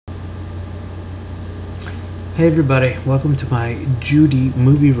Hey everybody, welcome to my Judy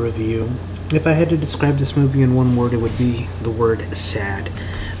movie review. If I had to describe this movie in one word, it would be the word sad.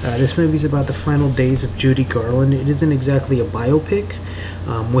 This movie is about the final days of Judy Garland. It isn't exactly a biopic.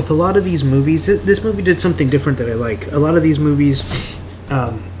 With a lot of these movies, this movie did something different that I like. A lot of these movies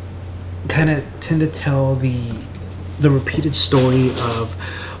kind of tend to tell the repeated story of,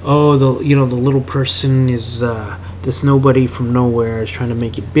 oh, the little person is this nobody from nowhere is trying to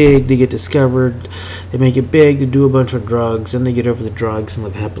make it big. They get discovered, they make it big, they do a bunch of drugs, and they get over the drugs and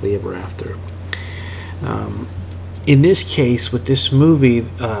live happily ever after. In this case, with this movie,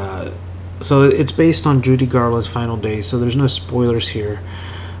 so it's based on Judy Garland's final days, so there's no spoilers here,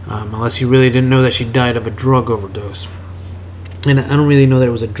 unless you really didn't know that she died of a drug overdose. And I don't really know that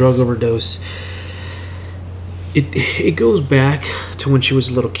it was a drug overdose. It goes back to when she was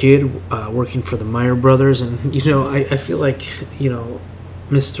a little kid, working for the Meyer brothers, and I feel like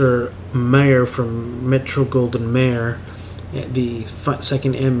Mr. Meyer from Metro Golden Mayer, the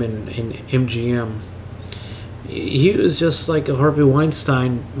second M in MGM. He was just like a Harvey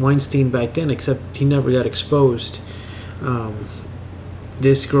Weinstein back then, except he never got exposed.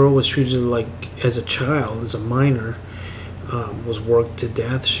 This girl was treated like as a child, as a minor, was worked to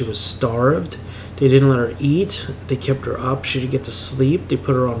death. She was starved. They didn't let her eat. They kept her up. She didn't get to sleep. They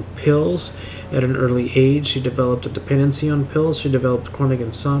put her on pills at an early age. She developed a dependency on pills. She developed chronic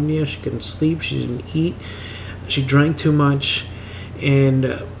insomnia. She couldn't sleep. She didn't eat. She drank too much.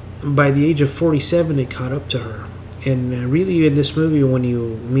 And by the age of 47, it caught up to her. And really, in this movie, when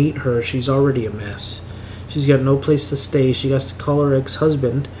you meet her, she's already a mess. She's got no place to stay. She has to call her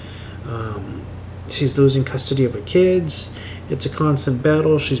ex-husband. She's losing custody of her kids. It's a constant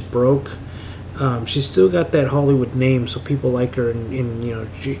battle. She's broke. She's still got that Hollywood name, so people like her, and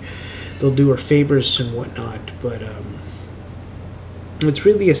they'll do her favors and whatnot. But it's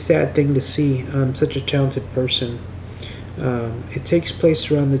really a sad thing to see. Such a talented person. It takes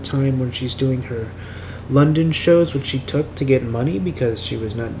place around the time when she's doing her London shows, which she took to get money because she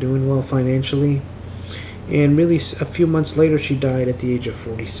was not doing well financially. And really, a few months later, she died at the age of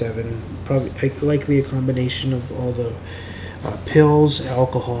 47. Probably likely a combination of all the pills,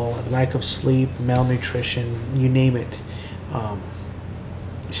 alcohol, lack of sleep, malnutrition, you name it.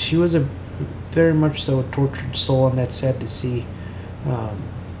 She was a very much so a tortured soul, and that's sad to see.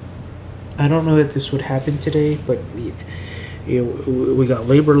 I don't know that this would happen today, but we got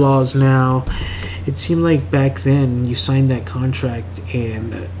labor laws now. It seemed like back then you signed that contract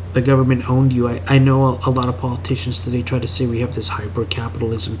and the government owned you. I know a lot of politicians today try to say we have this hyper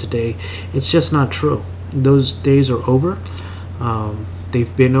capitalism today. It's just not true. Those days are over.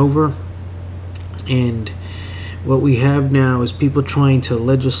 They've been over, and what we have now is people trying to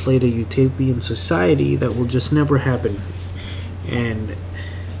legislate a utopian society that will just never happen. And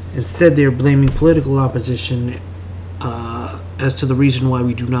instead, they're blaming political opposition as to the reason why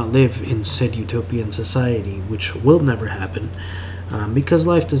we do not live in said utopian society, which will never happen, because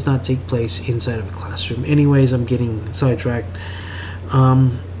life does not take place inside of a classroom. Anyways, I'm getting sidetracked.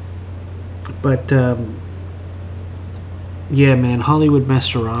 Yeah, man, Hollywood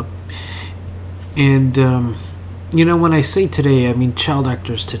messed her up. And, when I say today, I mean child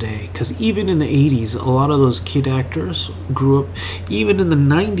actors today. Because even in the 80s, a lot of those kid actors grew up. Even in the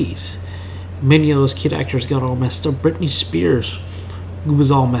 90s, many of those kid actors got all messed up. Britney Spears was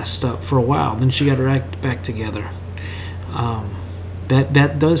all messed up for a while. Then she got her act back together.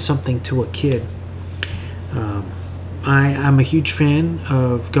 That does something to a kid. I'm a huge fan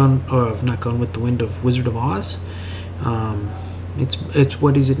of not Gone with the Wind, of Wizard of Oz. It's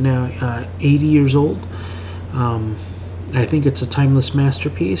what is it now? 80 years old. I think it's a timeless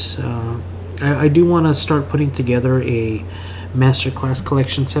masterpiece. I do want to start putting together a masterclass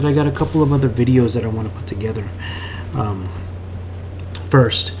collection set. I got a couple of other videos that I want to put together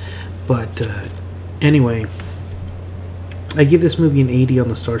first. But anyway, I give this movie an 80 on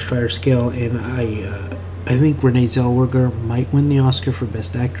the Star Strider scale, and I think Renee Zellweger might win the Oscar for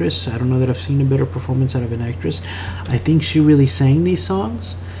Best Actress. I don't know that I've seen a better performance out of an actress. I think she really sang these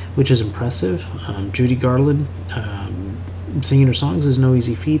songs, which is impressive. Judy Garland, singing her songs is no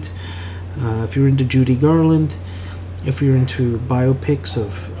easy feat. If you're into Judy Garland, if you're into biopics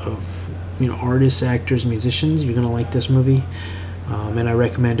of artists, actors, musicians, you're going to like this movie. And I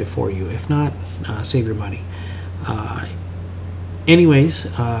recommend it for you. If not, save your money. Anyways,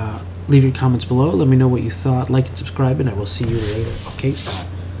 leave your comments below. Let me know what you thought. Like and subscribe, and I will see you later. Okay?